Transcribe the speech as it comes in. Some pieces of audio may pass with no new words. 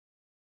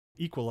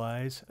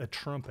equalize a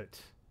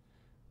trumpet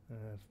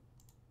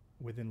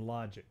within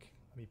Logic.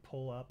 Let me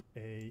pull up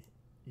a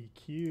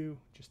EQ,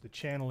 just the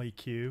channel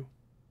EQ.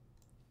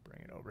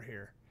 Bring it over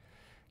here.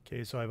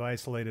 Okay, so I've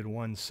isolated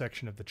one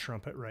section of the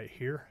trumpet right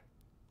here.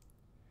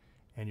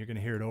 And you're going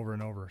to hear it over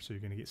and over, so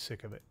you're going to get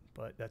sick of it.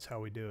 But that's how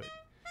we do it.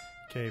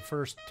 Okay,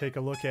 first take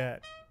a look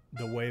at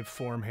the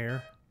waveform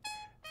here.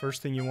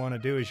 First thing you want to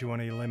do is you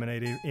want to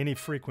eliminate any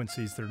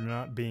frequencies that are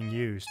not being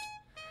used.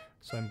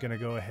 So I'm going to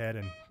go ahead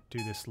and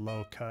do this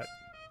low cut.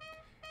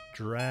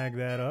 Drag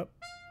that up.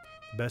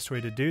 The best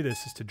way to do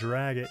this is to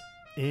drag it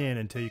in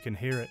until you can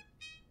hear it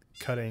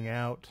cutting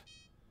out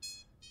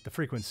the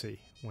frequency.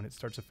 When it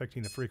starts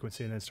affecting the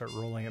frequency, and then start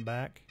rolling it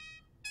back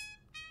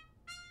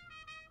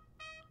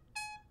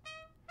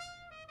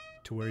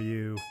to where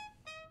you...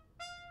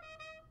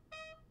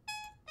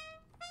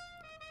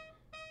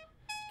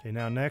 Okay,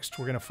 now next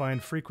we're going to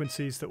find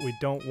frequencies that we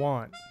don't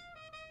want.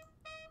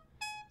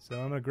 So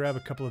I'm going to grab a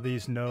couple of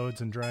these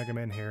nodes and drag them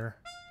in here.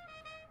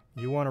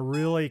 You want to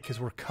really, because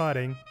we're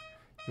cutting,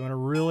 you want a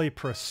really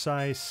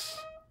precise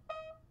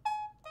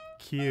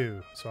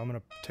cue. So I'm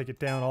going to take it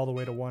down all the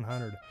way to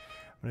 100.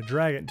 I'm going to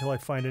drag it until I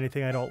find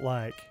anything I don't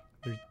like.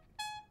 Okay,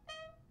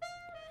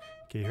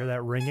 you hear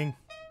that ringing?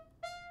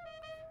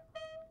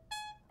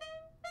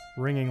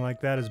 Ringing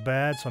like that is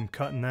bad, so I'm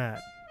cutting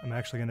that. I'm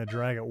actually going to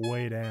drag it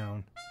way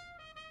down.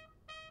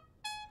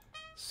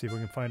 See if we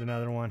can find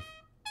another one.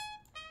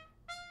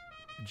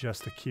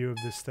 Adjust the cue of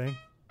this thing.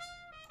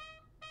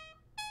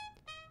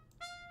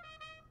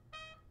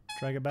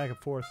 Drag it back and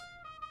forth.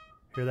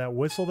 Hear that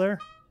whistle there?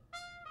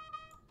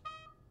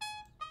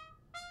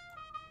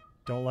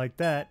 Don't like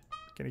that.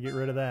 Gonna get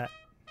rid of that.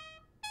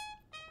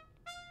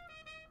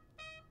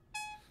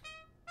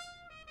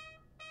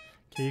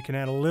 Okay, you can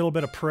add a little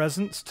bit of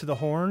presence to the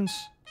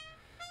horns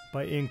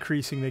by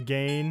increasing the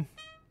gain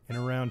in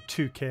around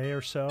 2K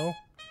or so.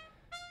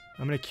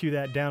 I'm going to cue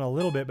that down a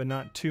little bit, but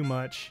not too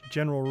much.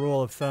 General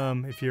rule of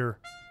thumb, if you're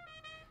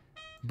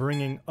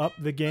bringing up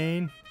the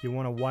gain, you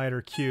want a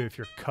wider cue. If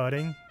you're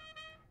cutting,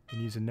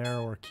 then use a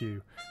narrower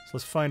cue. So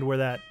let's find where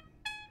that...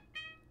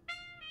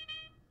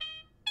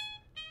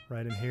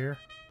 Right in here.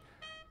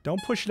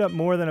 Don't push it up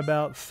more than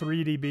about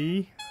 3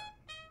 dB.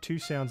 2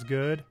 sounds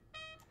good.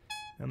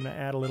 I'm going to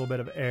add a little bit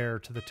of air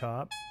to the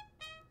top.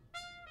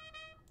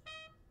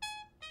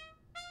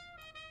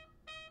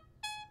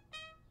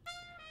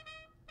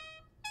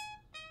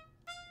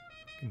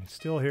 You can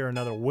still hear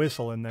another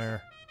whistle in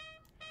there.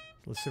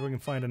 Let's see if we can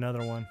find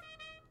another one.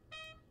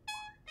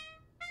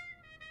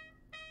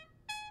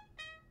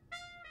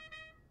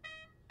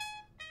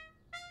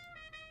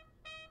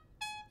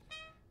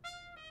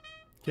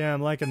 Yeah,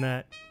 I'm liking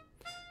that.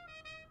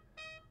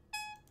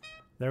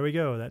 There we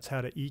go. That's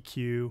how to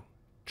EQ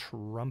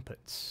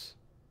trumpets.